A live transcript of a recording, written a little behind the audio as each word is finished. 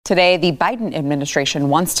Today, the Biden administration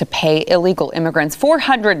wants to pay illegal immigrants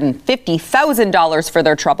 $450,000 for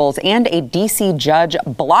their troubles, and a D.C. judge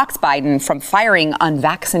blocks Biden from firing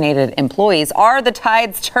unvaccinated employees. Are the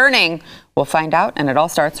tides turning? We'll find out, and it all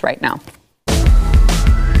starts right now.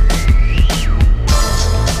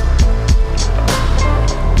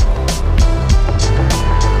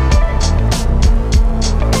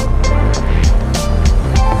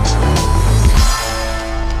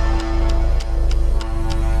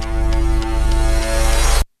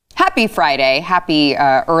 Happy Friday. Happy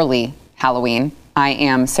early Halloween. I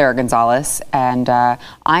am Sarah Gonzalez, and I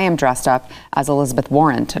am dressed up as Elizabeth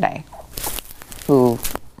Warren today, who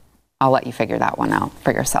I'll let you figure that one out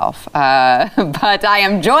for yourself. But I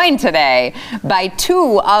am joined today by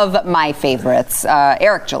two of my favorites,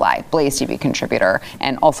 Eric July, Blaze TV contributor,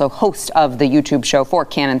 and also host of the YouTube show For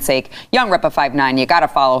Canon's Sake, Young Ripa59. You got to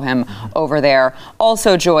follow him over there.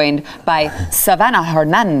 Also joined by Savannah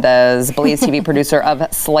Hernandez, Blaze TV producer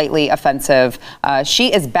of Slightly Offensive.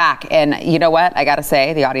 She is back, and you know what? I got to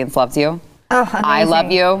say, the audience loves you. Oh, amazing. I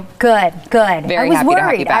love you. Good. Very happy to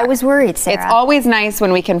have you back. I was worried, Sarah. It's always nice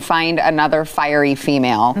when we can find another fiery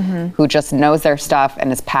female who just knows their stuff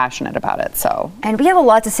and is passionate about it. And we have a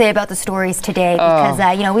lot to say about the stories today because,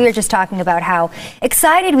 we were just talking about how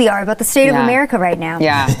excited we are about the state of America right now.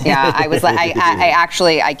 Yeah. I was like,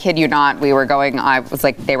 I kid you not, I was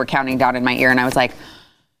like, they were counting down in my ear, and I was like,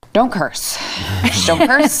 don't curse. Just don't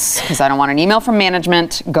curse, because I don't want an email from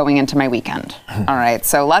management going into my weekend. All right,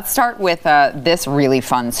 so let's start with this really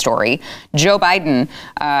fun story. Joe Biden,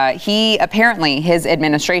 his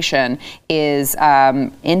administration is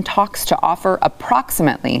in talks to offer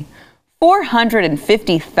approximately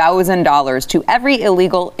 $450,000 to every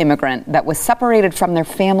illegal immigrant that was separated from their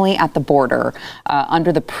family at the border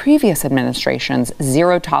under the previous administration's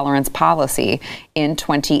zero tolerance policy in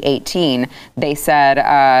 2018. They said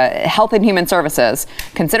Health and Human Services,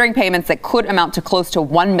 considering payments that could amount to close to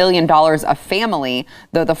 $1 million a family,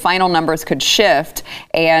 though the final numbers could shift.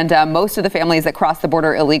 And most of the families that crossed the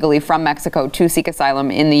border illegally from Mexico to seek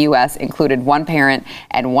asylum in the U.S. included one parent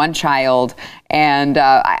and one child. And,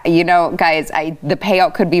 guys, the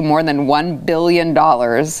payout could be more than $1 billion.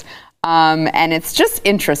 And it's just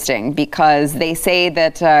interesting because they say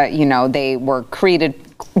that, they were treated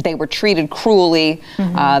cruelly,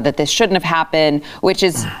 that this shouldn't have happened, which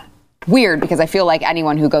is weird because I feel like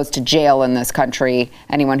anyone who goes to jail in this country,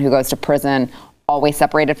 anyone who goes to prison, always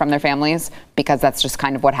separated from their families, because that's just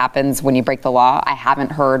kind of what happens when you break the law. I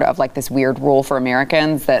haven't heard of like this weird rule for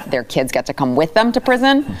Americans that their kids get to come with them to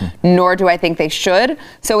prison, nor do I think they should.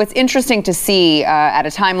 So it's interesting to see at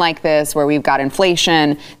a time like this where we've got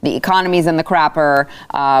inflation, the economy's in the crapper,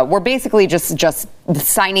 we're basically just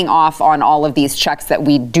signing off on all of these checks that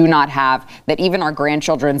we do not have, that even our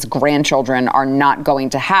grandchildren's grandchildren are not going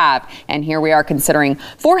to have. And here we are considering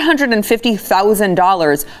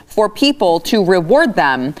 $450,000 for people to reward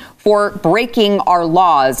them for breaking our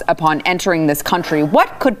laws upon entering this country.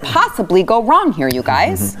 What could possibly go wrong here, you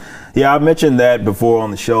guys? Yeah, I mentioned that before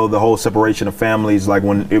on the show, the whole separation of families, like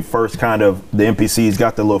when it first kind of, the NPCs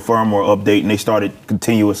got the little firmware update and they started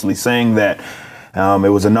continuously saying that. It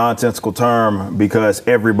was a nonsensical term because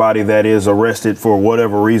everybody that is arrested for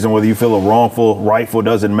whatever reason, whether you feel a wrongful, rightful,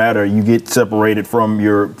 doesn't matter. You get separated from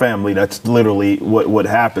your family. That's literally what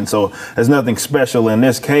happened. So there's nothing special in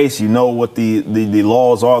this case. You know what the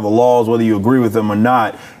laws are, whether you agree with them or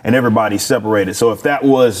not, and everybody's separated. So if that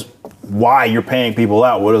was why you're paying people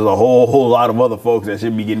out, well, there's a whole lot of other folks that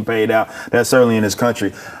should be getting paid out. That's certainly in this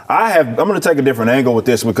country. I'm going to take a different angle with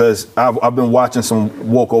this because I've been watching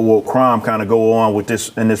some woke crime kind of go on with this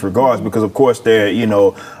in this regards, because of course there,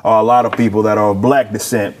 are a lot of people that are of black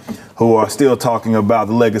descent who are still talking about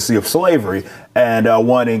the legacy of slavery and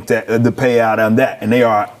wanting to pay out on that. And they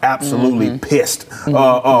are absolutely pissed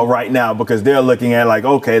right now because they're looking at like,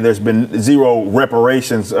 okay, there's been zero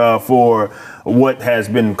reparations for what has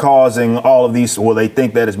been causing all of these, well, they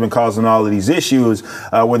think that it's been causing all of these issues,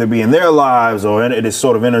 whether it be in their lives or in this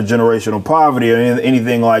sort of intergenerational poverty or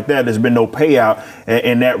anything like that. There's been no payout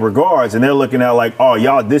in that regards. And they're looking at like, oh,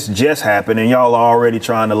 y'all, this just happened and y'all are already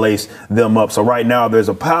trying to lace them up. So right now there's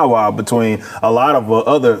a powwow between a lot of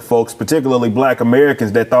other folks, particularly black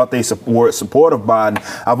Americans that thought they were supportive of Biden.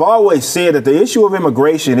 I've always said that the issue of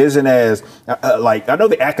immigration isn't as I know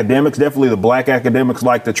the academics, definitely the black academics,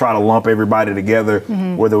 like to try to lump everybody together,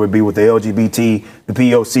 whether it be with the LGBT, the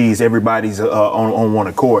POCs, everybody's on one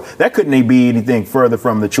accord. That couldn't be anything further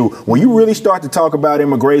from the truth. When you really start to talk about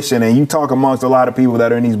immigration and you talk amongst a lot of people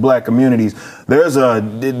that are in these black communities, they're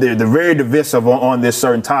very divisive on this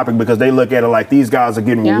certain topic because they look at it like these guys are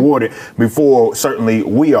getting rewarded before certainly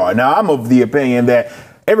we are. Now, I'm of the opinion that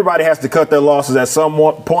everybody has to cut their losses at some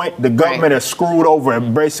point. The government has screwed over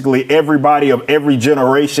basically everybody of every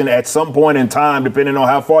generation at some point in time, depending on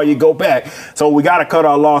how far you go back. So we got to cut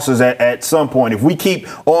our losses at some point. If we keep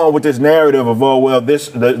on with this narrative of, oh, well,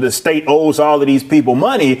 the state owes all of these people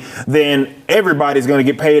money, then everybody's going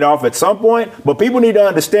to get paid off at some point. But people need to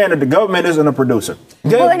understand that the government isn't a producer.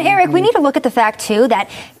 Okay? Well, and Eric, we need to look at the fact, too, that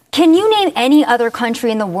can you name any other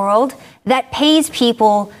country in the world that pays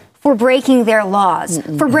people for breaking their laws,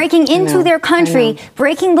 for breaking into their country,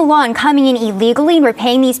 breaking the law and coming in illegally, and we're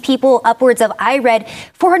paying these people upwards of, I read,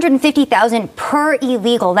 $450,000 per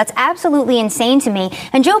illegal. That's absolutely insane to me.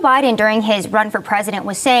 And Joe Biden, during his run for president,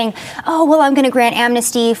 was saying, oh, well, I'm going to grant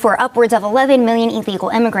amnesty for upwards of 11 million illegal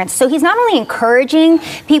immigrants. So he's not only encouraging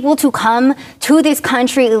people to come to this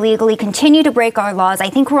country illegally, continue to break our laws.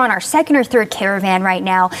 I think we're on our second or third caravan right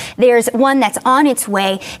now. There's one that's on its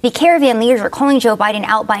way. The caravan leaders are calling Joe Biden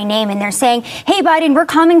out by name, and they're saying, hey, Biden, we're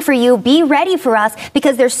coming for you. Be ready for us,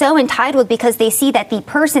 because they're so entitled, because they see that the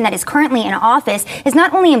person that is currently in office is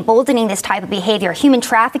not only emboldening this type of behavior, human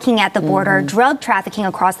trafficking at the border, drug trafficking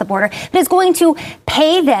across the border, but is going to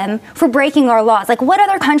pay them for breaking our laws. Like, what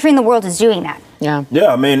other country in the world is doing that? Yeah,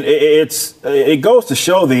 I mean, it goes to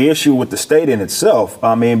show the issue with the state in itself.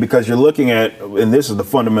 I mean, because you're looking at, and this is the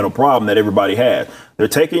fundamental problem that everybody has. They're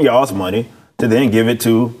taking y'all's money to then give it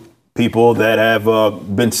to people that have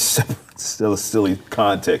been still a silly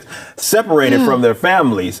context, separated from their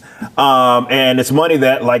families. And it's money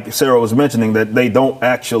that, like Sarah was mentioning, that they don't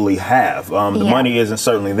actually have. The money isn't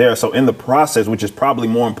certainly there. So in the process, which is probably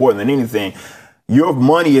more important than anything, your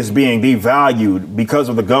money is being devalued because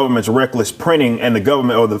of the government's reckless printing, and the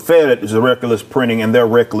government, or the Fed, is reckless printing and their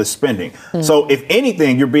reckless spending. So if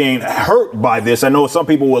anything, you're being hurt by this. I know some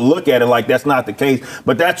people will look at it like that's not the case,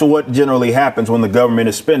 but that's what generally happens when the government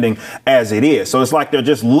is spending as it is. So it's like they're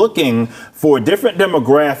just looking for different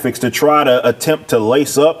demographics to try to attempt to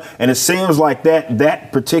lace up. And it seems like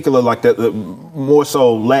that particular, like the more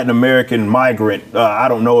so Latin American migrant, I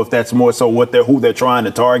don't know if that's more so who they're trying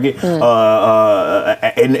to target.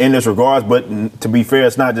 In this regards, but to be fair,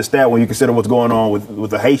 it's not just that when you consider what's going on with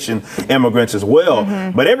the Haitian immigrants as well.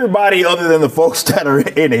 But everybody other than the folks that are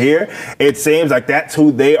in here, it seems like that's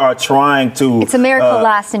who they are trying to. It's America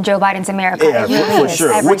last in Joe Biden's America. Yeah, for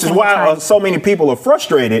sure. Which is why so many people are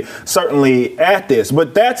frustrated, certainly at this.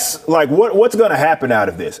 But that's like, what's going to happen out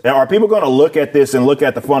of this? Are people going to look at this and look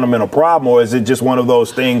at the fundamental problem, or is it just one of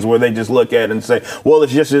those things where they just look at it and say, well,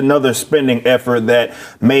 it's just another spending effort that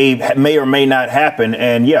may or may not happen,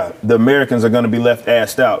 and the Americans are going to be left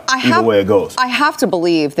assed out either way it goes. I have to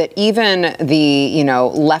believe that even the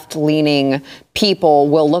left-leaning people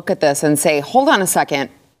will look at this and say, hold on a second.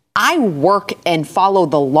 I work and follow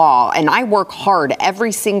the law, and I work hard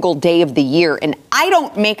every single day of the year, and I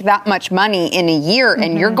don't make that much money in a year,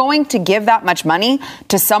 and you're going to give that much money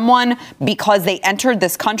to someone because they entered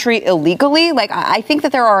this country illegally? Like, I think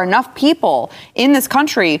that there are enough people in this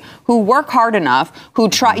country who work hard enough, who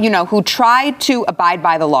try to abide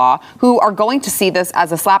by the law, who are going to see this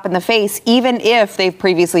as a slap in the face, even if they've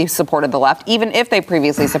previously supported the left, even if they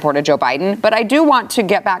previously supported Joe Biden. But I do want to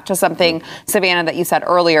get back to something, Savannah, that you said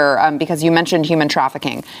earlier, because you mentioned human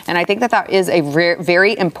trafficking. And I think that is a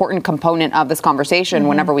very important component of this conversation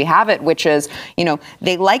whenever we have it, which is,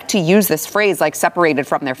 they like to use this phrase like separated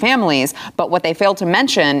from their families. But what they fail to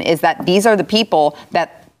mention is that these are the people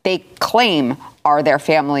that they claim are their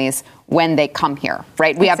families when they come here,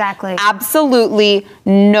 right? We have absolutely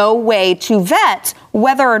no way to vet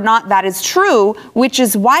whether or not that is true, which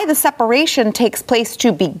is why the separation takes place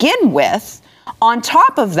to begin with. On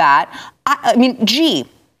top of that, I mean,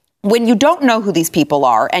 when you don't know who these people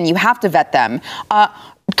are and you have to vet them,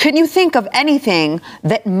 can you think of anything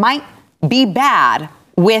that might be bad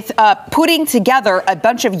with putting together a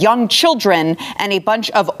bunch of young children and a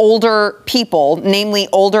bunch of older people, namely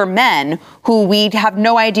older men, who we have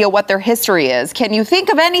no idea what their history is? Can you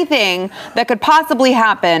think of anything that could possibly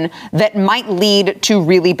happen that might lead to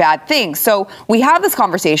really bad things? So we have this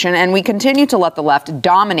conversation, and we continue to let the left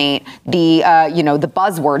dominate the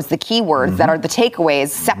buzzwords, the keywords that are the takeaways,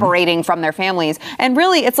 separating from their families. And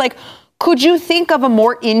really, it's like, could you think of a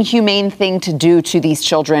more inhumane thing to do to these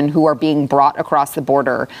children who are being brought across the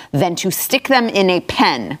border than to stick them in a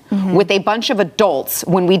pen with a bunch of adults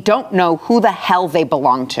when we don't know who the hell they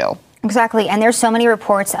belong to? Exactly. And there's so many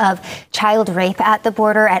reports of child rape at the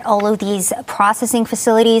border at all of these processing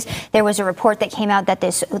facilities. There was a report that came out that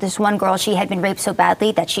this one girl, she had been raped so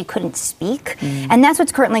badly that she couldn't speak. And that's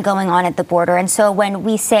what's currently going on at the border. And so when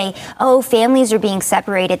we say, oh, families are being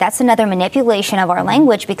separated, that's another manipulation of our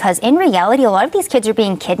language, because in reality, a lot of these kids are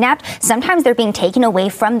being kidnapped. Sometimes they're being taken away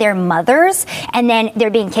from their mothers, and then they're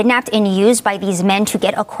being kidnapped and used by these men to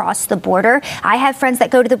get across the border. I have friends that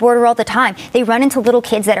go to the border all the time. They run into little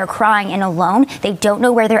kids that are crying and alone. They don't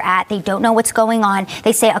know where they're at. They don't know what's going on.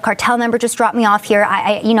 They say, a cartel member just dropped me off here.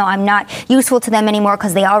 I'm not useful to them anymore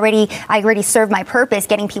because I already served my purpose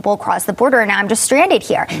getting people across the border, and now I'm just stranded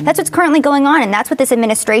here. That's what's currently going on, and that's what this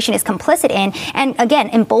administration is complicit in. And again,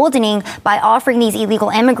 emboldening by offering these illegal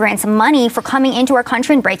immigrants money for coming into our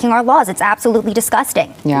country and breaking our laws. It's absolutely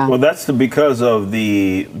disgusting. Yeah. Well, that's because of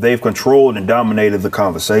they've controlled and dominated the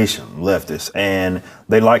conversation, leftists, and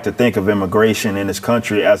they like to think of immigration in this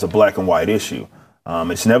country as a black and white issue.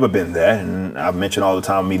 It's never been that, and I've mentioned all the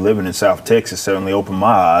time, me living in South Texas certainly opened my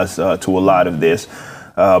eyes to a lot of this.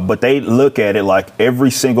 But they look at it like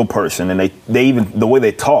every single person, and they even, the way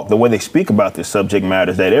they talk, the way they speak about this subject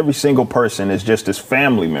matter, is that every single person is just this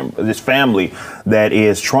family member, this family that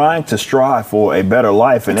is trying to strive for a better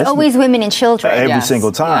life. And it's always women and children. Every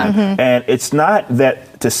single time. Yeah. And it's not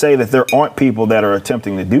that to say that there aren't people that are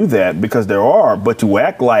attempting to do that, because there are, but to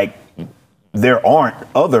act like there aren't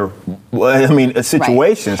other,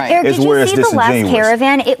 situations. Right. Eric, is did where you it's see the last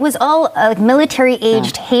caravan? It was all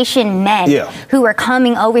military-aged Haitian men who were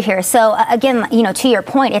coming over here. So again, to your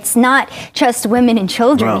point, it's not just women and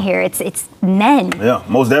children here. It's men. Yeah,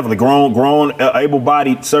 most definitely grown,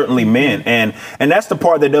 able-bodied, certainly men, and that's the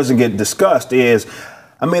part that doesn't get discussed. Is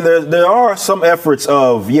there are some efforts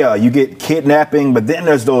of, you get kidnapping, but then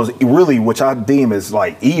there's those really, which I deem as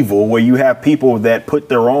like evil, where you have people that put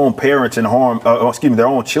their own parents in their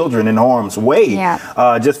own children in harm's way,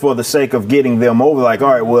 just for the sake of getting them over. Like,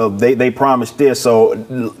 all right, well, they promised this, so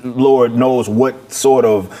Lord knows what sort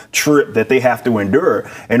of trip that they have to endure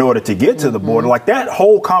in order to get to the border. Like, that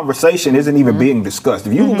whole conversation isn't even being discussed.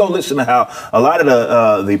 If you can go listen to how a lot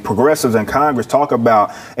of the progressives in Congress talk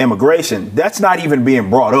about immigration, that's not even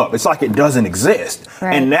being brought up. It's like it doesn't exist.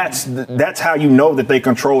 Right. And that's how you know that they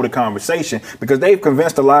control the conversation, because they've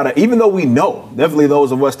convinced a lot of, even though we know, definitely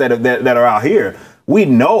those of us that are out here, we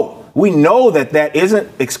know that isn't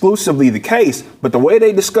exclusively the case, but the way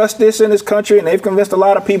they discuss this in this country, and they've convinced a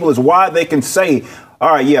lot of people, is why they can say,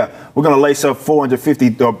 all right, we're going to lace up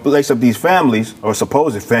lace up these families, or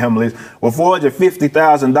supposed families, with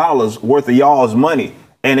 $450,000 worth of y'all's money.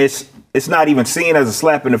 And it's not even seen as a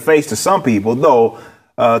slap in the face to some people, though.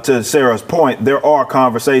 To Sarah's point, there are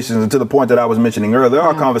conversations, and to the point that I was mentioning earlier, there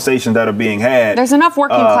are conversations that are being had. There's enough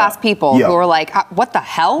working class people who are like, what the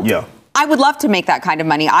hell? Yeah. I would love to make that kind of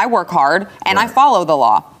money. I work hard and I follow the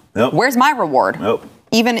law. Yep. Where's my reward? Yep.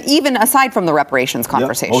 Even aside from the reparations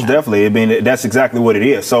conversation. Most definitely. That's exactly what it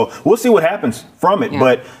is. So we'll see what happens from it. Yeah.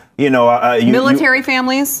 But military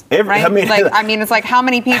families, right? It's like how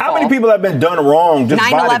many people? How many people have been done wrong just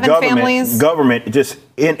by the government just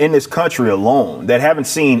in this country alone that haven't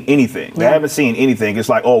seen anything? They haven't seen anything. It's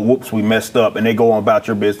like, oh, whoops, we messed up, and they go on about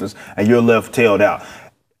your business, and you're left tailed out.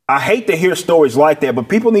 I hate to hear stories like that, but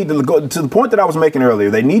people need to go to the point that I was making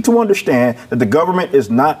earlier. They need to understand that the government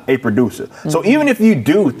is not a producer. So even if you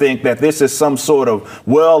do think that this is some sort of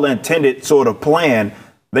well-intended sort of plan,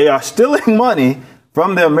 they are stealing money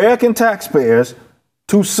from the American taxpayers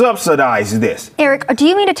to subsidize this. Eric, do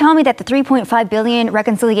you mean to tell me that the $3.5 billion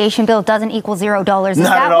reconciliation bill doesn't equal $0? Is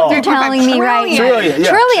that what you're telling me right now?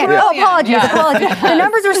 Trillion. Oh, apologies. The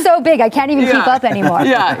numbers are so big I can't even keep up anymore.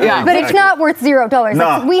 But it's not worth $0.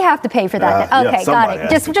 No. We have to pay for that. Okay, got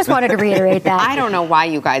it. Just wanted to reiterate that. I don't know why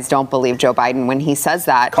you guys don't believe Joe Biden when he says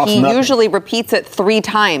that. Costs he nothing. Usually repeats it 3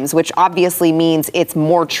 times, which obviously means it's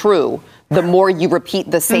more true the more you repeat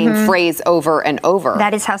the same phrase over and over.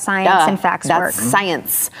 That is how science and facts work. That's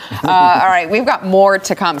science. All right, we've got more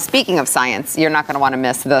to come. Speaking of science, you're not going to want to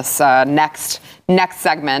miss this next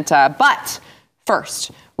segment. But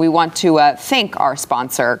first, we want to thank our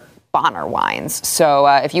sponsor, Bonner Wines. So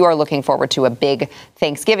if you are looking forward to a big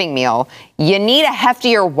Thanksgiving meal, you need a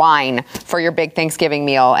heftier wine for your big Thanksgiving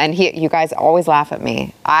meal. And you guys always laugh at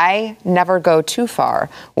me. I never go too far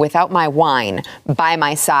without my wine by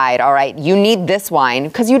my side. All right. You need this wine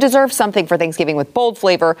because you deserve something for Thanksgiving with bold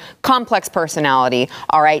flavor, complex personality.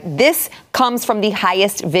 All right. This comes from the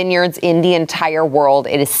highest vineyards in the entire world.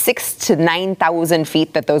 It is 6,000 to 9,000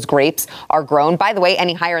 feet that those grapes are grown. By the way,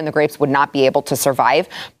 any higher in the grapes would not be able to survive.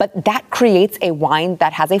 But that creates a wine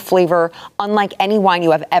that has a flavor unlike any wine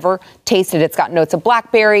you have ever tasted. It's got notes of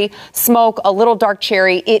blackberry, smoke, a little dark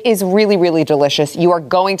cherry. It is really, really delicious. You are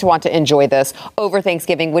going to want to enjoy this over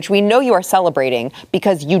Thanksgiving, which we know you are celebrating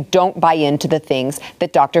because you don't buy into the things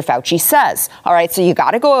that Dr. Fauci says. All right, so you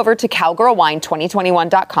got to go over to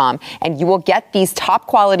cowgirlwine2021.com and you will get these top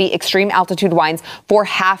quality extreme altitude wines for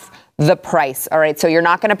half the price. All right, so you're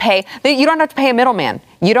not going to pay, you don't have to pay a middleman.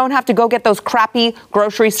 You don't have to go get those crappy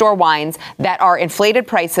grocery store wines that are inflated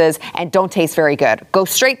prices and don't taste very good. Go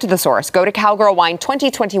straight to the source. Go to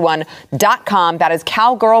cowgirlwine2021.com. That is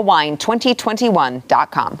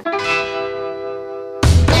cowgirlwine2021.com.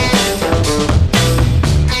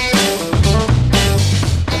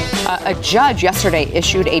 A judge yesterday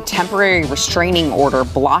issued a temporary restraining order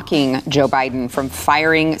blocking Joe Biden from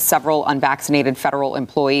firing several unvaccinated federal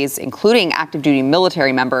employees, including active duty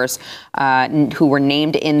military members who were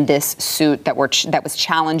named in this suit that was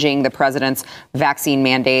challenging the president's vaccine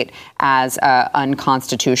mandate as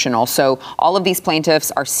unconstitutional. So all of these plaintiffs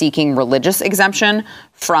are seeking religious exemption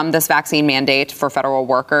from this vaccine mandate for federal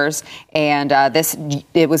workers. And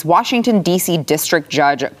it was Washington, D.C. District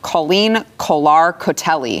Judge Colleen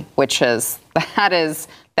Kolar-Kotelly,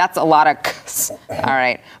 that's a lot of all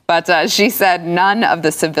right. But she said none of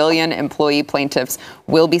the civilian employee plaintiffs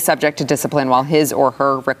will be subject to discipline while his or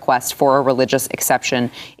her request for a religious exception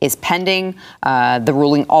is pending. The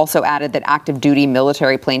ruling also added that active duty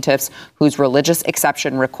military plaintiffs whose religious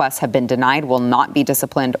exception requests have been denied will not be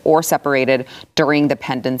disciplined or separated during the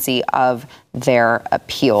pendency of their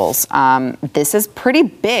appeals. This is pretty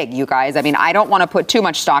big, you guys. I mean, I don't want to put too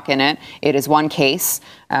much stock in it. It is one case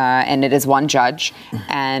and it is one judge,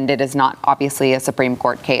 and it is not obviously a Supreme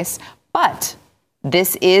Court case. But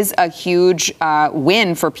this is a huge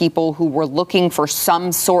win for people who were looking for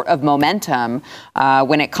some sort of momentum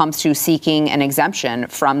when it comes to seeking an exemption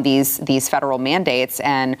from these federal mandates,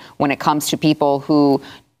 and when it comes to people who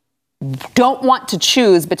don't want to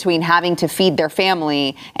choose between having to feed their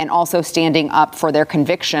family and also standing up for their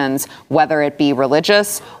convictions, whether it be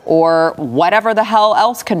religious or whatever the hell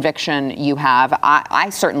else conviction you have. I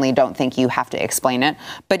certainly don't think you have to explain it.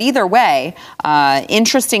 But either way,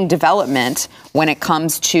 interesting development when it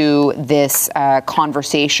comes to this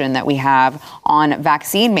conversation that we have on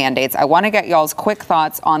vaccine mandates. I want to get y'all's quick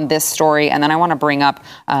thoughts on this story, and then I want to bring up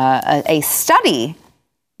a study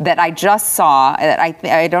that I just saw.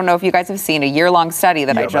 I don't know if you guys have seen a year-long study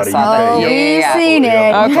that I just saw. We've seen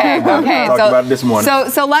it. Okay. Talked about it this morning.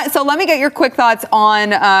 So let me get your quick thoughts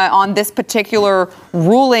on this particular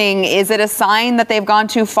ruling. Is it a sign that they've gone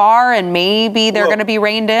too far and maybe they're going to be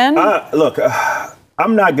reined in?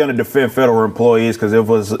 I'm not going to defend federal employees because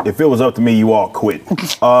if it was up to me, you all quit.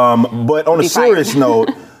 But on a serious note,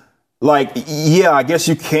 I guess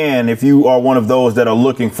you can, if you are one of those that are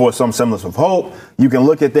looking for some semblance of hope, you can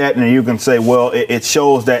look at that and you can say, well, it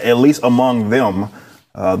shows that at least among them,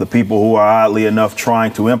 the people who are oddly enough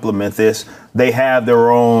trying to implement this, they have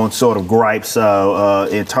their own sort of gripes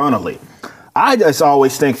internally. I just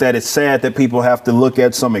always think that it's sad that people have to look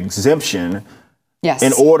at some exemption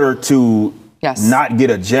in order to not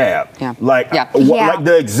get a jab. Like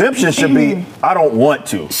the exemption should be, I don't want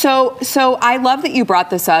to. So I love that you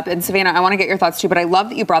brought this up. And Savannah, I want to get your thoughts too, but I love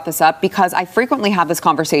that you brought this up because I frequently have this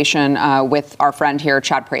conversation with our friend here,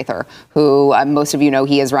 Chad Prather, who most of you know,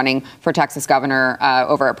 he is running for Texas governor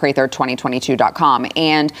over at Prather2022.com.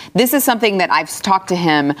 And this is something that I've talked to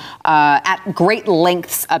him at great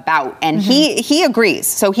lengths about. And he agrees.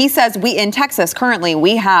 So he says in Texas currently,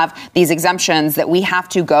 we have these exemptions that we have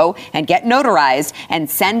to go and get notarized and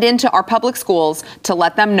send into our public schools to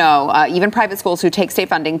let them know, even private schools who take state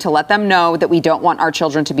funding, to let them know that we don't want our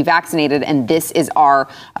children to be vaccinated, and this is our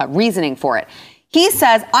reasoning for it. He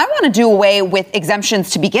says, I want to do away with exemptions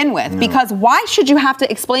to begin with, because why should you have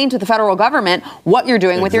to explain to the federal government what you're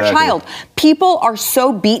doing with your child? People are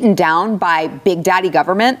so beaten down by big daddy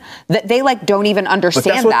government that they don't even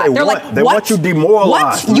understand that. They're like, they want you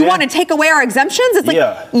demoralized. What? You want to take away our exemptions? It's like,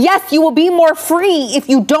 yes, you will be more free if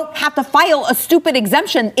you don't have to file a stupid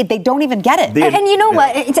exemption. They don't even get it. And you know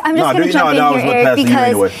what? I'm just going to jump in here, Eric,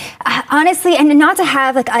 because honestly, and not to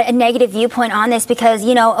have a negative viewpoint on this, because,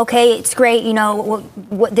 okay, it's great,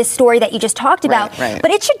 what this story that you just talked about, but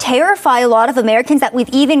it should terrify a lot of Americans that we've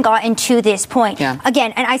even gotten to this point.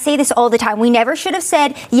 Again, and I say this all the time, time. We never should have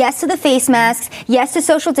said yes to the face masks, yes to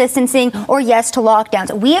social distancing, or yes to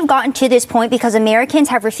lockdowns. We have gotten to this point because Americans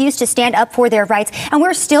have refused to stand up for their rights, and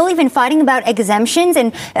we're still even fighting about exemptions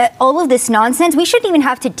and all of this nonsense. We shouldn't even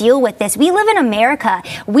have to deal with this. We live in America.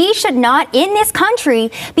 We should not, in this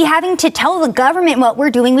country, be having to tell the government what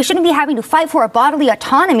we're doing. We shouldn't be having to fight for our bodily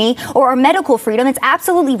autonomy or our medical freedom. It's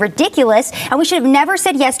absolutely ridiculous, and we should have never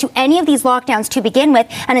said yes to any of these lockdowns to begin with.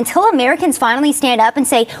 And until Americans finally stand up and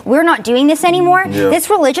say, we're not doing this anymore, this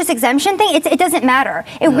religious exemption thing, it doesn't matter.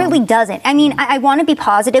 It really doesn't. I mean, I want to be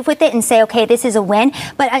positive with it and say, okay, this is a win,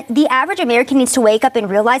 but the average American needs to wake up and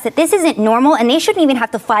realize that this isn't normal, and they shouldn't even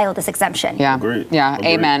have to file this exemption. Yeah. Agreed. Yeah.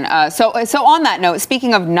 Agreed. Amen. So on that note,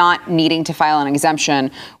 speaking of not needing to file an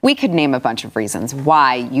exemption, we could name a bunch of reasons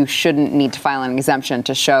why you shouldn't need to file an exemption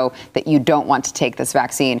to show that you don't want to take this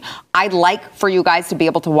vaccine. I'd like for you guys to be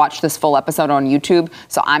able to watch this full episode on YouTube,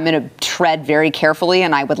 so I'm going to tread very carefully,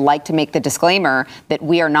 and I would like to make the disclaimer that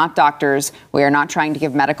we are not doctors. We are not trying to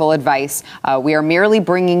give medical advice. We are merely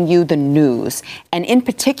bringing you the news, and in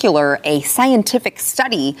particular, a scientific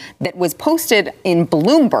study that was posted in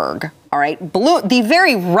Bloomberg. All right, the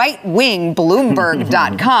very right-wing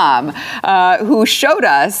Bloomberg.com, who showed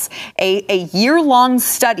us a year-long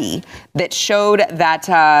study that showed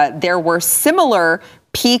that there were similar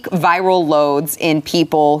peak viral loads in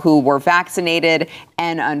people who were vaccinated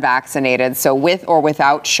and unvaccinated, so with or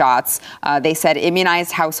without shots. They said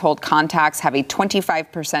immunized household contacts have a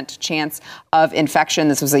 25% chance of infection.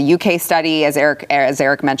 This was a UK study, as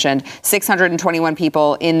Eric mentioned, 621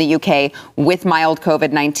 people in the UK with mild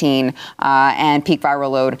COVID-19 and peak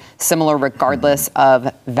viral load similar regardless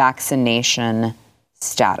of vaccination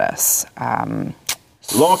status.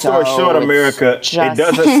 Long story short, America, it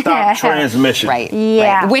doesn't stop transmission. Right.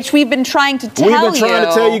 Yeah. Right. Which we've been trying to tell you. We've been trying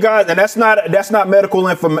to tell you guys, and that's not medical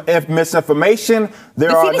misinformation.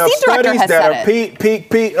 There are enough studies that are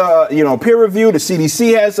peer reviewed. The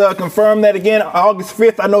CDC has confirmed that again. August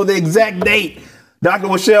 5th, I know the exact date. Dr.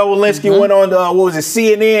 Michelle Walensky went on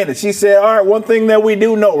CNN, and she said, all right, one thing that we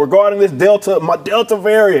do know regarding this Delta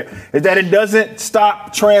variant is that it doesn't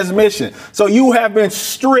stop transmission. So you have been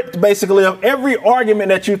stripped basically of every argument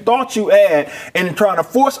that you thought you had and trying to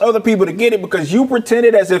force other people to get it because you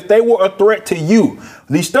pretended as if they were a threat to you.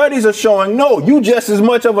 These studies are showing, no, you just as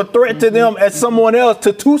much of a threat to them as someone else,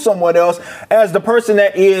 to someone else, as the person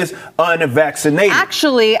that is unvaccinated.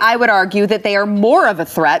 Actually, I would argue that they are more of a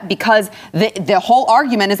threat because the whole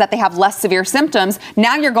argument is that they have less severe symptoms.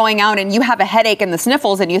 Now you're going out and you have a headache and the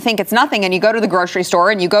sniffles and you think it's nothing, and you go to the grocery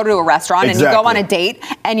store and you go to a restaurant and you go on a date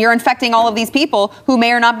and you're infecting all of these people who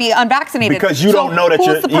may or not be unvaccinated. Because you don't know that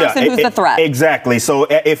who's the person who's the threat? Exactly. So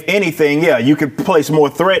if anything, you could place more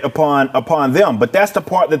threat upon them. But that's the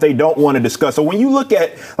part that they don't want to discuss. So when you look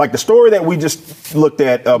at like the story that we just looked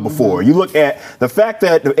at before, you look at the fact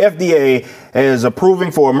that the FDA is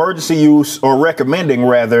approving for emergency use, or recommending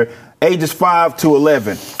rather, ages 5 to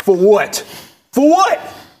 11. For what? For what?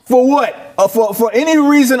 For what? For any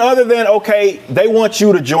reason other than, okay, they want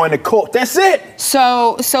you to join the cult. That's it.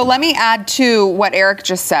 So let me add to what Eric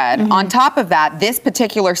just said. On top of that, this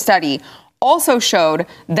particular study also showed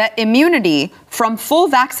that immunity from full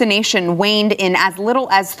vaccination waned in as little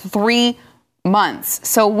as 3 months.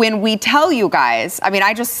 So when we tell you guys, I mean,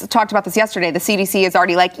 I just talked about this yesterday, the CDC is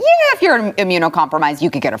already like, if you're immunocompromised, you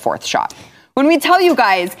could get a 4th shot. When we tell you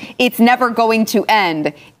guys it's never going to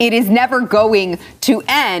end, it is never going to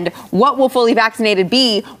end. What will fully vaccinated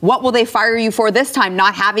be? What will they fire you for this time?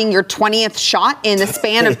 Not having your 20th shot in the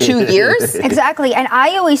span of 2 years? Exactly. And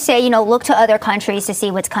I always say, look to other countries to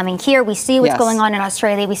see what's coming here. We see what's going on in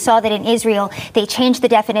Australia. We saw that in Israel, they changed the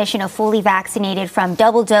definition of fully vaccinated from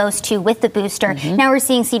double dose to with the booster. Now we're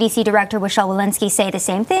seeing CDC Director Michelle Walensky say the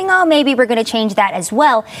same thing. Oh, maybe we're going to change that as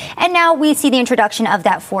well. And now we see the introduction of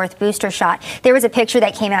that 4th booster shot. There was a picture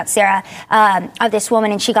that came out, Sarah, of this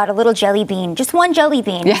woman, and she got a little jelly bean, just one jelly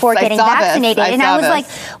bean before getting vaccinated. And I was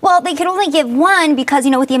like, well, they could only give one because,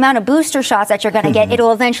 with the amount of booster shots that you're going to get,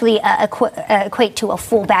 it'll eventually equate to a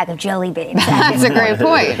full bag of jelly beans. That's a great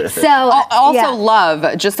point. So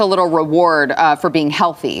love just a little reward for being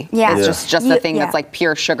healthy. Yeah. It's just a thing that's like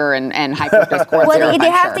pure sugar and high fructose corn syrup. Well, they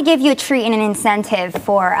have to give you a treat and an incentive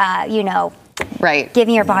for, right,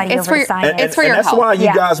 giving your body over to science. It's for your health. That's why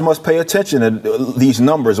you guys must pay attention to these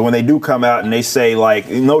numbers when they do come out and they say,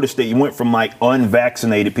 notice that you went from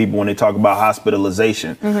unvaccinated people when they talk about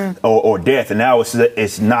hospitalization or death, and now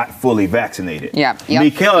it's not fully vaccinated. Yeah.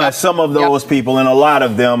 Because some of those people, and a lot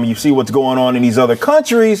of them, you see what's going on in these other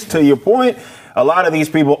countries, to your point, a lot of these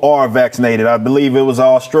people are vaccinated. I believe it was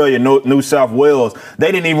Australia, New South Wales.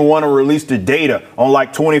 They didn't even want to release the data on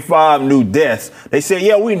like 25 new deaths. They said,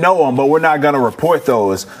 yeah, we know them, but we're not going to report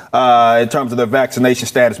those in terms of their vaccination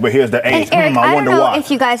status. But here's their age. Eric, I wonder don't know why. if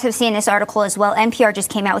you guys have seen this article as well. NPR just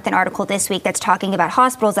came out with an article this week that's talking about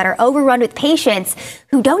hospitals that are overrun with patients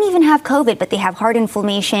who don't even have COVID, but they have heart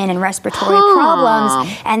inflammation and respiratory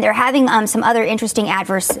problems, and they're having some other interesting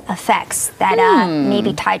adverse effects that may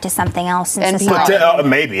be tied to something else in society.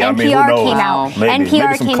 Maybe. NPR I mean, who knows? came out. Maybe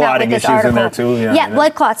NPR some came out clotting with this issues article. in there too. Yeah,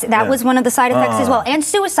 blood clots. That was one of the side effects as well, and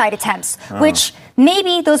suicide attempts, which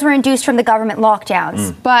maybe those were induced from the government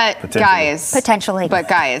lockdowns. But guys,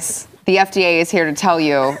 the FDA is here to tell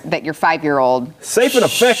you that your 5-year-old safe and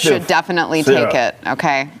effective should definitely take it.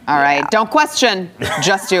 Okay. All right. Don't question.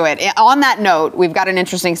 Just do it. On that note, we've got an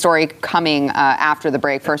interesting story coming after the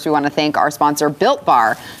break. First, we want to thank our sponsor, Built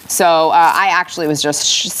Bar. So I actually was just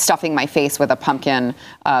stuffing my face with a pumpkin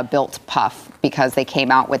Built Puff because they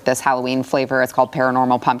came out with this Halloween flavor. It's called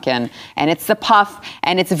Paranormal Pumpkin, and it's the puff,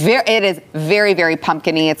 and it is very, very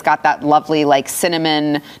pumpkin-y. It's got that lovely like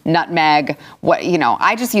cinnamon, nutmeg.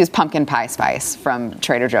 I just use pumpkin pie spice from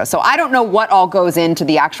Trader Joe's. So I don't know what all goes into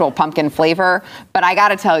the actual pumpkin flavor, but I got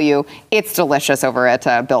to tell you, it's delicious over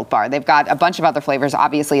at Built Bar. They've got a bunch of other flavors,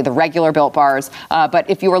 obviously the regular Built Bars, but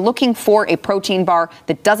if you are looking for a protein bar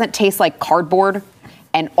that doesn't taste like cardboard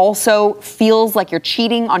and also feels like you're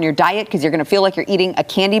cheating on your diet because you're going to feel like you're eating a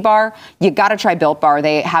candy bar, you got to try Built Bar.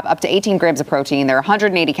 They have up to 18 grams of protein. They're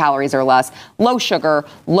 180 calories or less, low sugar,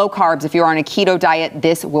 low carbs. If you're on a keto diet,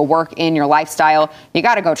 this will work in your lifestyle. You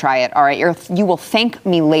got to go try it. All right. You will thank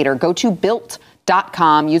me later. Go to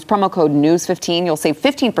Built.com. Use promo code NEWS15. You'll save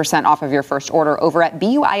 15% off of your first order over at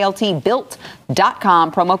BUILT,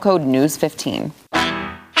 Built.com, promo code NEWS15.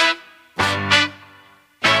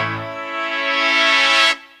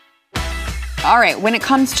 All right, when it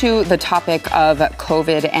comes to the topic of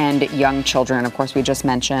COVID and young children, of course, we just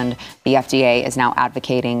mentioned the FDA is now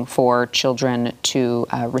advocating for children to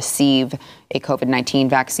receive a COVID-19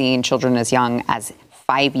 vaccine. Children as young as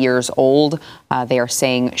 5 years old, they are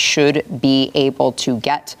saying should be able to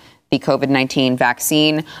get the COVID-19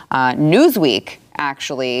 vaccine. Newsweek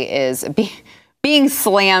actually is being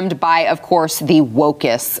slammed by, of course, the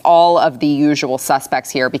wokeists, all of the usual suspects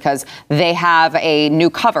here, because they have a new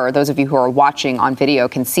cover. Those of you who are watching on video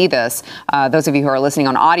can see this. Those of you who are listening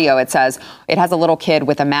on audio, it says it has a little kid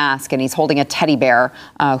with a mask and he's holding a teddy bear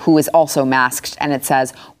who is also masked. And it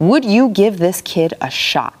says, would you give this kid a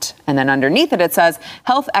shot? And then underneath it says,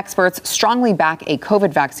 health experts strongly back a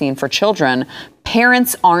COVID vaccine for children.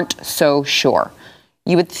 Parents aren't so sure.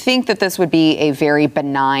 You would think that this would be a very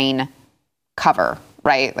benign cover,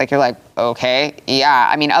 right? Like you're like, okay, yeah.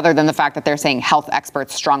 I mean, other than the fact that they're saying health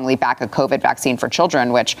experts strongly back a COVID vaccine for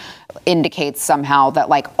children, which indicates somehow that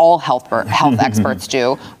like all health experts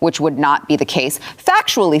do, which would not be the case.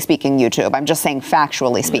 Factually speaking, YouTube, I'm just saying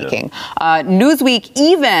factually speaking. Yeah. Newsweek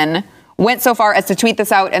even went so far as to tweet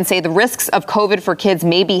this out and say the risks of COVID for kids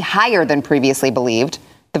may be higher than previously believed.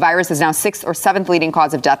 The virus is now 6th or 7th leading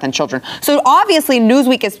cause of death in children. So obviously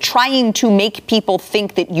Newsweek is trying to make people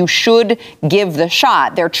think that you should give the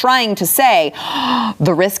shot. They're trying to say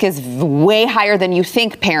the risk is way higher than you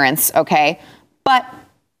think, parents, okay? But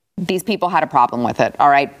these people had a problem with it, all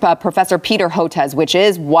right? Professor Peter Hotez, which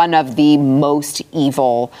is one of the most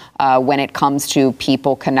evil when it comes to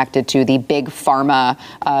people connected to the big pharma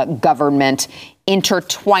government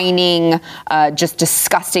intertwining, just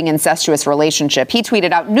disgusting, incestuous relationship. He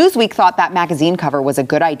tweeted out, Newsweek thought that magazine cover was a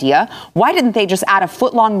good idea. Why didn't they just add a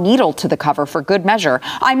foot-long needle to the cover for good measure?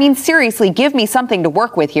 I mean, seriously, give me something to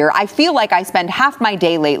work with here. I feel like I spend half my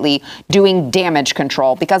day lately doing damage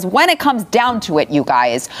control, because when it comes down to it, you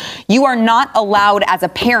guys, you are not allowed as a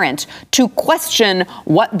parent to question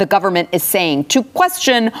what the government is saying, to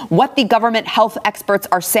question what the government health experts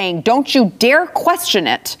are saying. Don't you dare question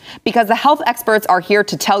it, because the health experts are here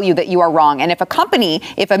to tell you that you are wrong. And if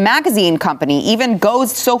a magazine company even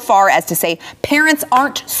goes so far as to say parents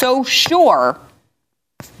aren't so sure,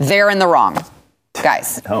 they're in the wrong.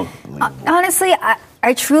 Guys. Honestly,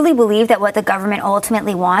 I truly believe that what the government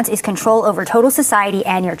ultimately wants is control over total society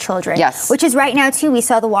and your children. Yes. Which is right now, too, we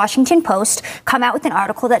saw the Washington Post come out with an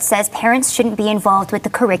article that says parents shouldn't be involved with the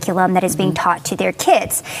curriculum that is being taught to their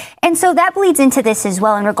kids. And so that bleeds into this as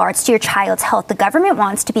well in regards to your child's health. The government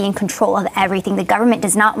wants to be in control of everything. The government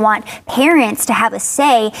does not want parents to have a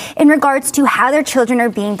say in regards to how their children are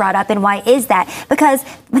being brought up. And why is that? Because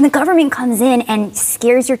when the government comes in and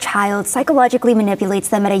scares your child, psychologically manipulates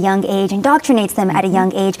them at a young age, indoctrinates them at a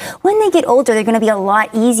young age. When they get older, they're going to be a lot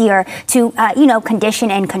easier to, condition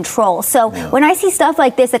and control. So when I see stuff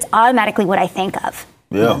like this, that's automatically what I think of.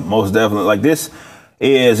 Yeah, most definitely. Like this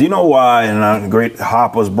is, you know why, and great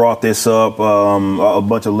Hopper's brought this up, a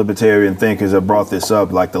bunch of libertarian thinkers have brought this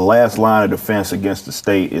up, like the last line of defense against the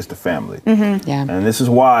state is the family. Yeah. And this is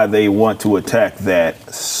why they want to attack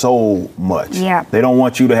that so much. Yeah. They don't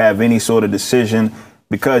want you to have any sort of decision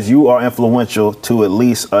because you are influential to at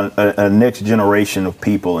least a next generation of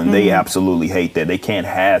people, and they absolutely hate that. They can't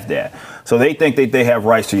have that. So they think that they have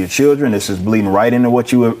rights to your children. This is bleeding right into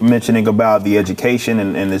what you were mentioning about the education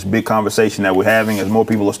and this big conversation that we're having as more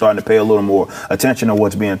people are starting to pay a little more attention to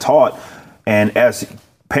what's being taught. And as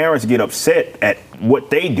parents get upset at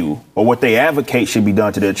what they do or what they advocate should be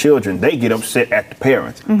done to their children, they get upset at the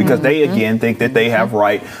parents because they, again, think that they have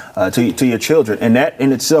right to your children. And that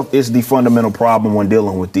in itself is the fundamental problem when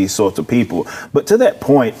dealing with these sorts of people. But to that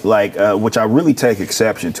point, like, which I really take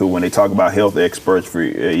exception to when they talk about health experts for,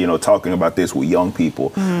 talking about this with young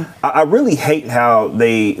people, I really hate how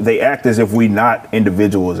they act as if we're not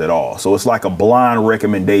individuals at all. So it's like a blind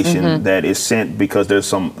recommendation that is sent because there's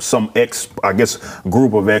some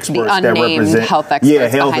group of experts that represent health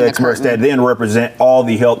experts that then represent all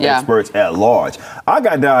the health experts at large. I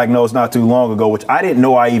got diagnosed not too long ago, which I didn't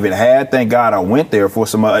know I even had. Thank God I went there for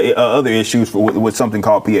some other issues with something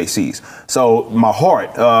called PACs. So my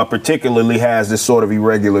heart particularly has this sort of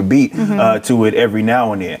irregular beat to it every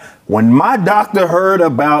now and then. When my doctor heard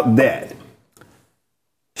about that,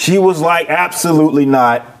 she was like, absolutely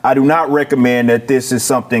not. I do not recommend that this is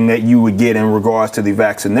something that you would get in regards to the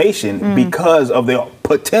vaccination because of the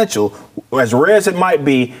potential, as rare as it might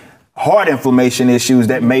be, heart inflammation issues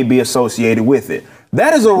that may be associated with it.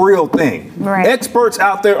 That is a real thing. Right. Experts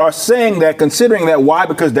out there are saying that, considering that. Why?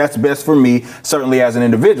 Because that's best for me, certainly as an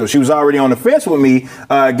individual. She was already on the fence with me,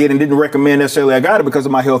 didn't recommend necessarily I got it because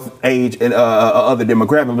of my health, age, and other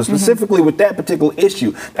demographics. But specifically with that particular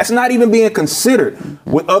issue, that's not even being considered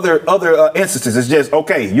with other instances. It's just,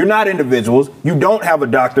 okay, you're not individuals. You don't have a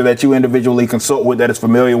doctor that you individually consult with that is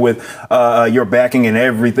familiar with your backing and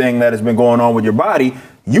everything that has been going on with your body.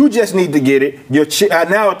 You just need to get it.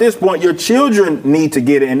 Now at this point, your children need to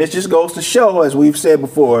get it. And this just goes to show, as we've said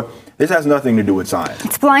before, this has nothing to do with science.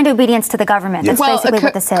 It's blind obedience to the government. That's basically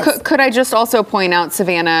what this is. Could I just also point out,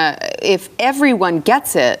 Savannah, if everyone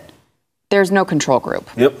gets it, there's no control group.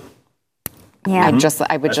 Yep. Yeah. I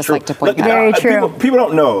would just like to point that Very out. true. People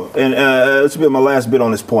don't know, and this will be my last bit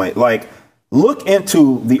on this point. Like, look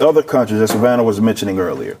into the other countries that Savannah was mentioning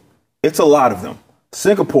earlier. It's a lot of them.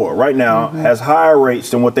 Singapore right now has higher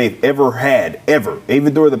rates than what they've ever had,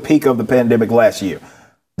 even during the peak of the pandemic last year,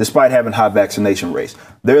 despite having high vaccination rates.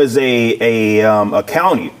 There's a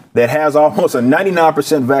county that has almost a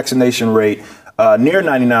 99% vaccination rate, near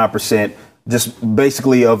 99%, just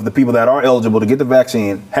basically of the people that are eligible to get the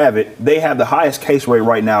vaccine have it. They have the highest case rate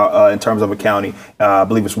right now in terms of a county. I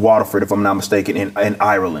believe it's Waterford, if I'm not mistaken, in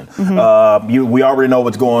Ireland. We already know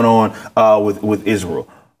what's going on with Israel.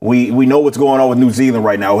 We know what's going on with New Zealand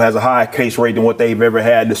right now, who has a higher case rate than what they've ever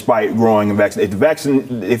had despite growing in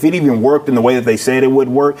vaccine. If it even worked in the way that they said it would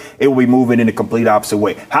work, it would be moving in the complete opposite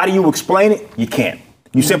way. How do you explain it? You can't.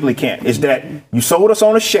 You simply can't. It's that you sold us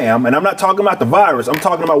on a sham, and I'm not talking about the virus. I'm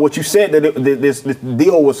talking about what you said that this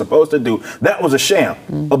deal was supposed to do. That was a sham.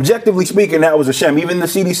 Objectively speaking, that was a sham. Even the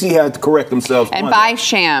CDC had to correct themselves. And by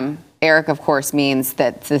sham, Eric, of course, means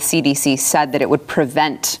that the CDC said that it would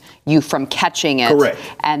prevent you from catching it. Correct.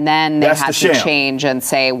 And then they had to change and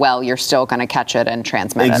say, well, you're still going to catch it and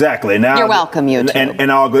transmit it. Exactly. Now, you're welcome, YouTube.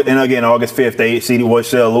 And again, August 5th,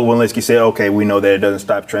 Lou Walensky said, okay, we know that it doesn't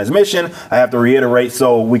stop transmission. I have to reiterate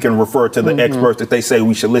so we can refer to the experts that they say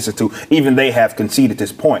we should listen to. Even they have conceded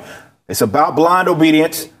this point. It's about blind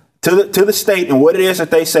obedience to the state and what it is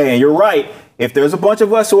that they say. And you're right. If there's a bunch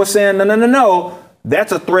of us who are saying, no,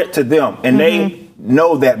 that's a threat to them. And they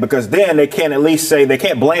know that, because then they can't at least say, they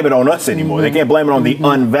can't blame it on us anymore. They can't blame it on the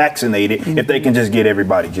unvaccinated if they can just get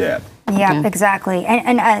everybody jabbed. Yeah, exactly.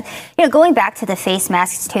 And going back to the face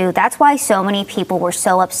masks too, that's why so many people were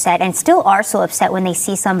so upset and still are so upset when they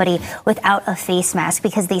see somebody without a face mask,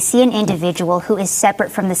 because they see an individual who is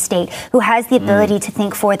separate from the state, who has the ability to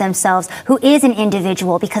think for themselves, who is an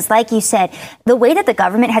individual. Because like you said, the way that the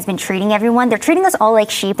government has been treating everyone, they're treating us all like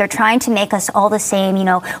sheep. They're trying to make us all the same.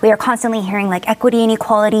 We are constantly hearing like equity and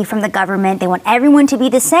equality from the government. They want everyone to be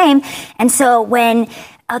the same. And so when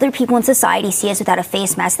other people in society see us without a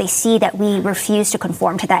face mask, they see that we refuse to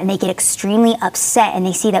conform to that, and they get extremely upset, and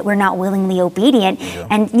they see that we're not willingly obedient. Yeah.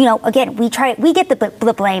 And, again, we get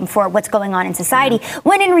the blame for what's going on in society,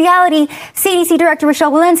 when in reality, CDC Director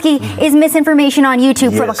Rochelle Walensky is misinformation on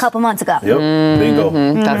YouTube from a couple months ago. Yep, bingo.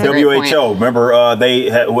 That's WHO, remember they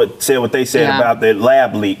had what they said about the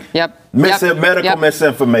lab leak. Yep. Medical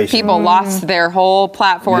misinformation. People lost their whole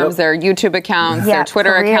platforms, their YouTube accounts, their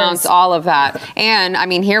Twitter accounts, all of that. And I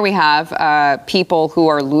mean, here we have people who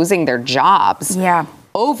are losing their jobs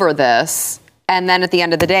over this. And then at the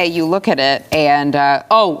end of the day, you look at it and,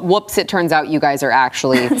 whoops, it turns out you guys are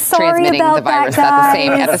actually transmitting the virus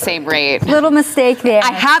at the same rate. Little mistake there.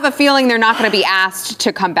 I have a feeling they're not going to be asked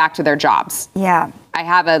to come back to their jobs. Yeah. I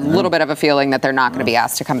have a little bit of a feeling that they're not going to be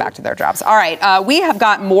asked to come back to their jobs. All right, we have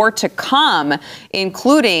got more to come,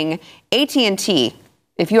 including AT&T.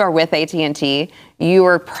 If you are with AT&T, you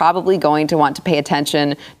are probably going to want to pay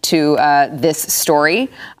attention to this story,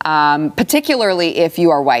 particularly if you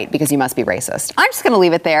are white, because you must be racist. I'm just going to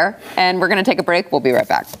leave it there, and we're going to take a break. We'll be right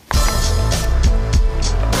back.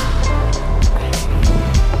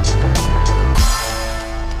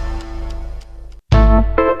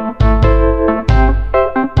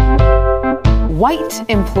 White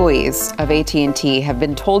employees of AT&T have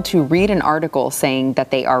been told to read an article saying that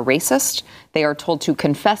they are racist. They are told to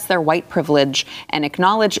confess their white privilege and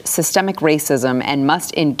acknowledge systemic racism and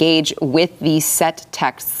must engage with these set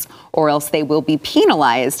texts, or else they will be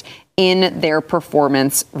penalized in their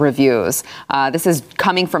performance reviews. This is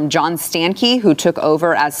coming from John Stankey, who took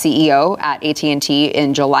over as CEO at AT&T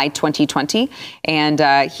in July 2020.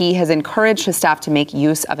 And he has encouraged his staff to make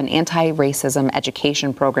use of an anti-racism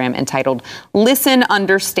education program entitled Listen,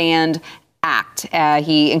 Understand, Act.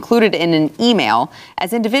 He included in an email,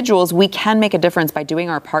 as individuals, we can make a difference by doing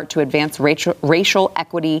our part to advance racial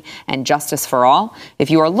equity and justice for all. If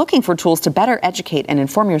you are looking for tools to better educate and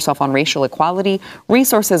inform yourself on racial equality,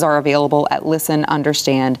 resources are available at Listen,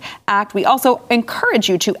 Understand, Act. We also encourage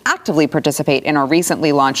you to actively participate in our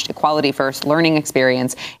recently launched Equality First Learning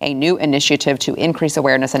Experience, a new initiative to increase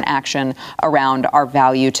awareness and action around our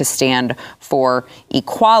value to stand for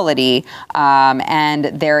equality. And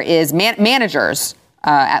there is managers,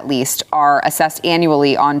 at least, are assessed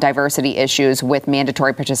annually on diversity issues with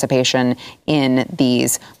mandatory participation in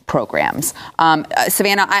these programs.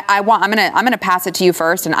 Savannah, I'm gonna pass it to you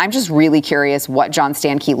first, and I'm just really curious what John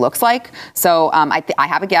Stankey looks like. So I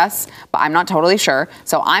have a guess, but I'm not totally sure.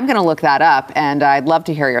 So I'm gonna look that up, and I'd love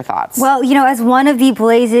to hear your thoughts. Well, as one of the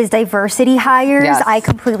Blaze's diversity hires, I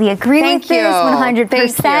completely agree with this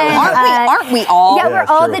 100%. Aren't we all? Yeah, we're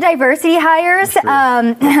all the diversity hires.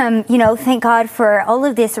 Thank God for all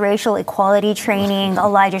of this racial equality training.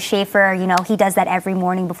 Elijah Schaefer, he does that every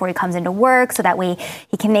morning before he comes into work, so that way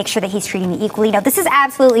he can make sure that he's treating me equally. Now, this is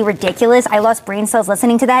absolutely ridiculous. I lost brain cells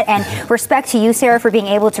listening to that, and respect to you, Sarah, for being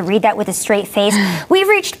able to read that with a straight face. We've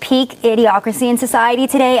reached peak idiocracy in society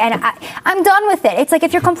today, and I'm done with it. It's like,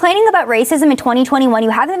 if you're complaining about racism in 2021, you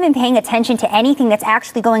haven't been paying attention to anything that's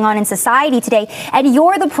actually going on in society today, and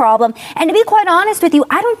you're the problem. And to be quite honest with you,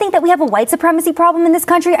 I don't think that we have a white supremacy problem in this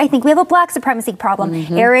country. I think we have a black supremacy problem.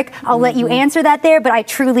 Eric, I'll let you answer that there, but I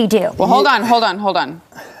truly do. Well, hold on.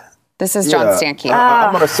 This is John Stankey.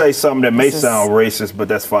 I'm going to say something that may sound racist, but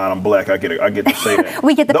that's fine. I'm black. I get to say that.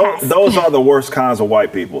 We get the pass. Those are the worst kinds of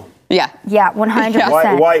white people. Yeah,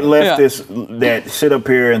 100%. White leftists that sit up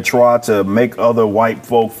here and try to make other white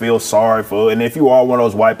folk feel sorry for. And if you are one of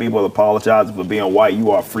those white people apologizing for being white, you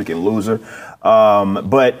are a freaking loser.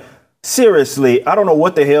 But seriously, I don't know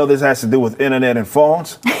what the hell this has to do with internet and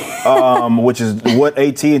phones, which is what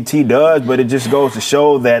AT&T does, but it just goes to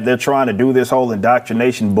show that they're trying to do this whole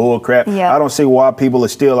indoctrination bull crap. I don't see why people are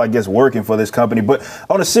still, working for this company. But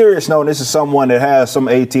on a serious note, this is someone that has some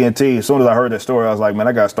AT&T. As soon as I heard that story, I was like, man,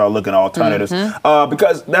 I got to start looking at alternatives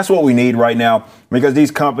because that's what we need right now, because these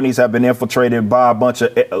companies have been infiltrated by a bunch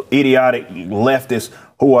of idiotic leftists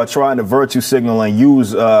who are trying to virtue signal and use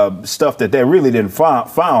stuff that they really didn't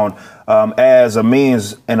found as a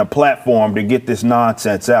means and a platform to get this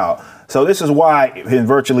nonsense out. So this is why in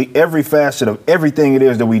virtually every facet of everything it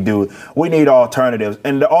is that we do, we need alternatives.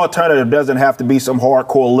 And the alternative doesn't have to be some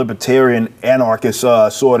hardcore libertarian anarchist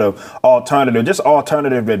sort of alternative, just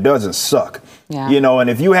alternative that doesn't suck. And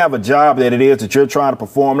if you have a job that it is that you're trying to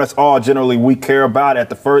perform, that's all generally we care about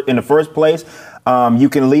in the first place. You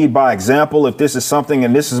can lead by example. If this is something,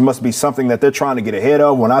 and must be something that they're trying to get ahead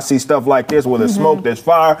of. When I see stuff like this, where there's smoke, there's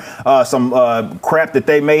fire, some crap that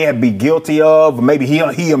they may be guilty of, maybe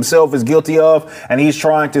he himself is guilty of, and he's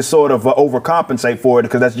trying to sort of overcompensate for it,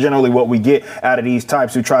 because that's generally what we get out of these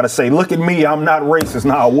types who try to say, look at me, I'm not racist.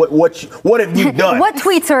 Now, what have you done? What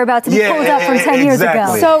tweets are about to be pulled up from 10 years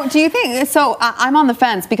ago? So do you think, I'm on the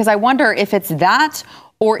fence, because I wonder if it's that,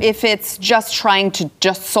 or if it's just trying to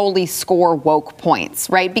just solely score woke points,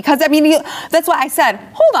 right? Because, I mean, that's why I said,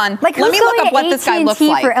 hold on, like, let me look up what this guy looks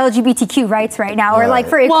like. for LGBTQ rights right now, or like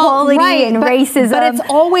for equality and racism. But it's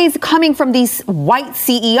always coming from these white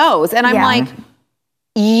CEOs. And I'm like,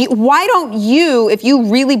 why don't you, if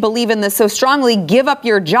you really believe in this so strongly, give up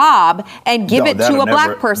your job and give it to a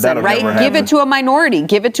black person, right? Give it to a minority,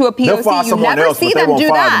 give it to a POC. You never see them do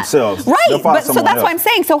that. Right, but so that's what I'm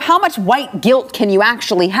saying. So how much white guilt can you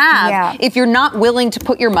actually have if you're not willing to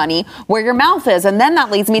put your money where your mouth is? And then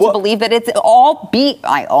that leads me to believe that it's all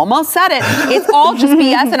I almost said it. It's all just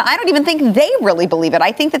BS, and I don't even think they really believe it.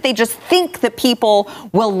 I think that they just think that people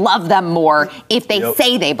will love them more if they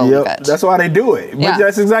say they believe it. That's why they do it.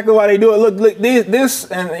 That's exactly why they do it. Look, this,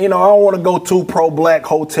 and I don't want to go too pro-black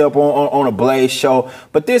hotep on a Blaze show,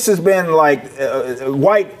 but this has been like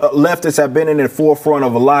white leftists have been in the forefront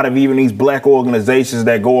of a lot of even these black organizations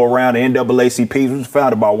that go around. The NAACP, which was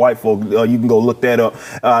founded by white folk. You can go look that up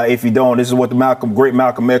if you don't. This is what the great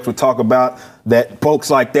Malcolm X would talk about. That folks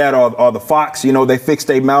like that are the fox. They fix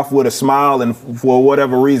their mouth with a smile, and for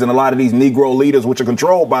whatever reason, a lot of these Negro leaders, which are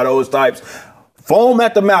controlled by those types, foam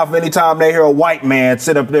at the mouth anytime they hear a white man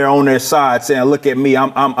sit up there on their side saying, look at me,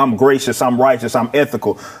 I'm gracious, I'm righteous, I'm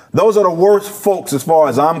ethical. Those are the worst folks as far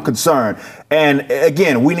as I'm concerned. And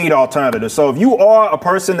again, we need alternatives. So if you are a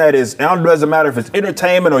person that is, it doesn't matter if it's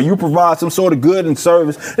entertainment or you provide some sort of good and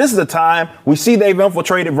service, this is a time we see they've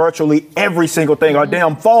infiltrated virtually every single thing. Our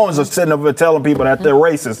damn phones are sitting up there telling people that they're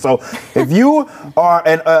racist. So if you are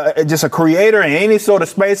just a creator in any sort of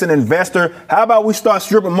space, an investor, how about we start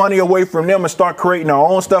stripping money away from them and start creating our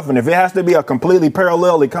own stuff? And if it has to be a completely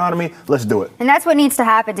parallel economy, let's do it. And that's what needs to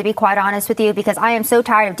happen, to be quite honest with you, because I am so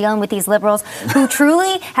tired of dealing with these liberals who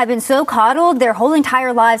truly have been so coddled their whole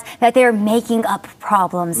entire lives that they're making up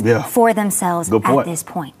problems for themselves at this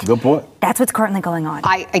point. Good point. That's what's currently going on.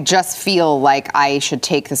 I just feel like I should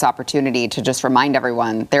take this opportunity to just remind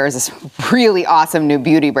everyone there is this really awesome new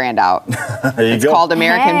beauty brand out. It's called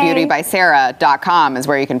AmericanBeautyBySarah.com is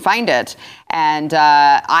where you can find it. And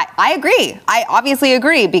I agree. I obviously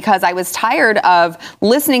agree, because I was tired of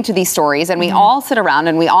listening to these stories, and we all sit around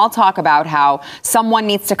and we all talk about how someone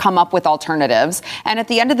needs to come up with alternatives. And at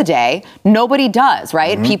the end of the day, nobody does,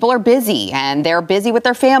 right? People are busy, and they're busy with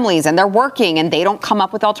their families, and they're working, and they don't come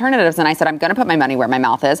up with alternatives. And I said, I'm going to put my money where my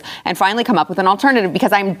mouth is and finally come up with an alternative,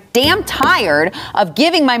 because I'm damn tired of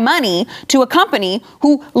giving my money to a company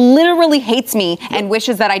who literally hates me and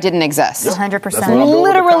wishes that I didn't exist. 100%.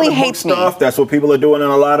 Literally hates me. That's what people are doing in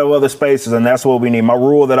a lot of other spaces, and that's what we need. My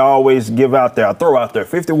rule that I always give out there, I throw out there,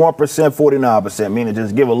 51%, 49%, meaning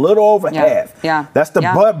just give a little over half. Yeah. That's the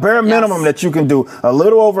bare minimum that you can do. A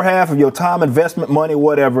little over half of your time, investment, money,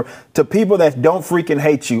 whatever, to people that don't freaking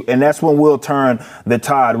hate you. And that's when we'll turn the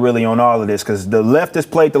tide really on all of this, because the leftists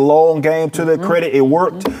played the long game. To their credit, it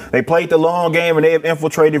worked. They played the long game, and they have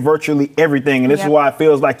infiltrated virtually everything. And this is why it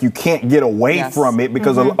feels like you can't get away from it,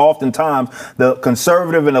 because oftentimes the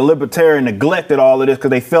conservative and the libertarian neglected all of this because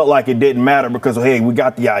they felt like it didn't matter because, hey, we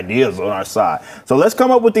got the ideas on our side. So let's come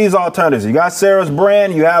up with these alternatives. You got Sarah's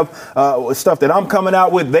brand. You have stuff that I'm coming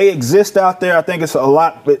out with. They exist out there. I think it's a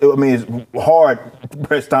lot. I mean, it's hard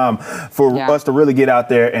press time for us to really get out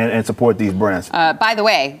there and support these brands. By the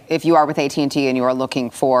way, if you are with AT&T and you are looking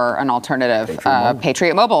for an alternative,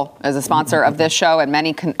 Patriot Mobile is a sponsor of this show and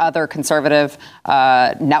many other conservative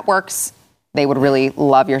networks. They would really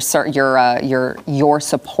love your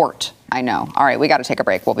support. I know. All right, we got to take a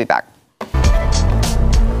break. We'll be back. I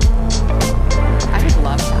would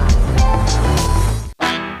love that.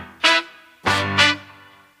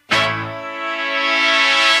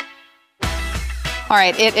 All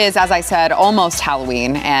right, it is, as I said, almost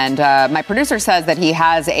Halloween, and my producer says that he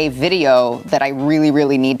has a video that I really,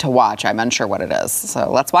 really need to watch. I'm unsure what it is,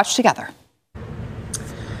 so let's watch together.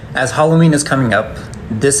 As Halloween is coming up,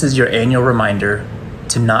 this is your annual reminder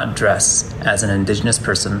to not dress as an Indigenous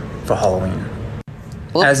person for Halloween.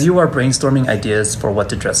 Oops. As you are brainstorming ideas for what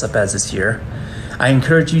to dress up as this year, I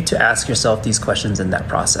encourage you to ask yourself these questions in that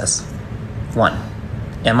process. 1.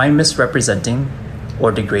 Am I misrepresenting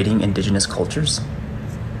or degrading Indigenous cultures?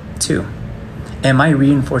 2. Am I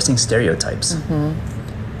reinforcing stereotypes?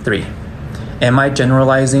 3. Am I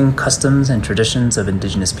generalizing customs and traditions of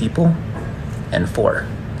Indigenous people? And 4,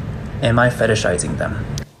 am I fetishizing them?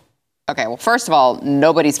 Okay, well, first of all,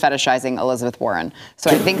 nobody's fetishizing Elizabeth Warren, so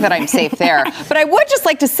I think that I'm safe there. But I would just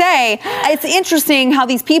like to say, it's interesting how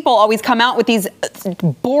these people always come out with these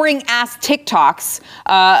boring-ass TikToks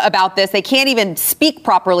about this. They can't even speak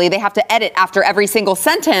properly. They have to edit after every single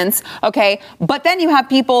sentence, okay? But then you have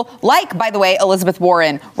people like, by the way, Elizabeth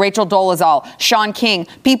Warren, Rachel Dolezal, Sean King,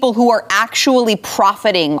 people who are actually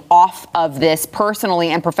profiting off of this personally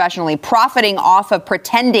and professionally, profiting off of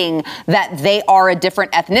pretending that they are a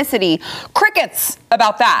different ethnicity. Crickets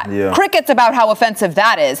about that. Yeah. Crickets about how offensive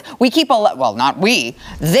that is. We keep, not we,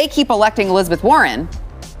 they keep electing Elizabeth Warren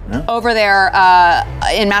over there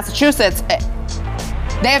in Massachusetts.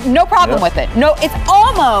 They have no problem with it. No, it's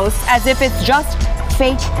almost as if it's just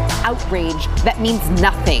fake outrage that means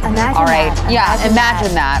nothing. Imagine all right. That. Yeah,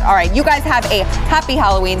 imagine that. All right. You guys have a happy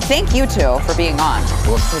Halloween. Thank you two for being on. It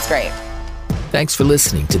was great. Thanks for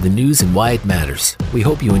listening to the news and why it matters. We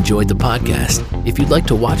hope you enjoyed the podcast. If you'd like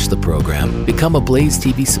to watch the program, become a Blaze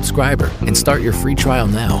TV subscriber and start your free trial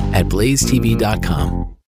now at blazetv.com.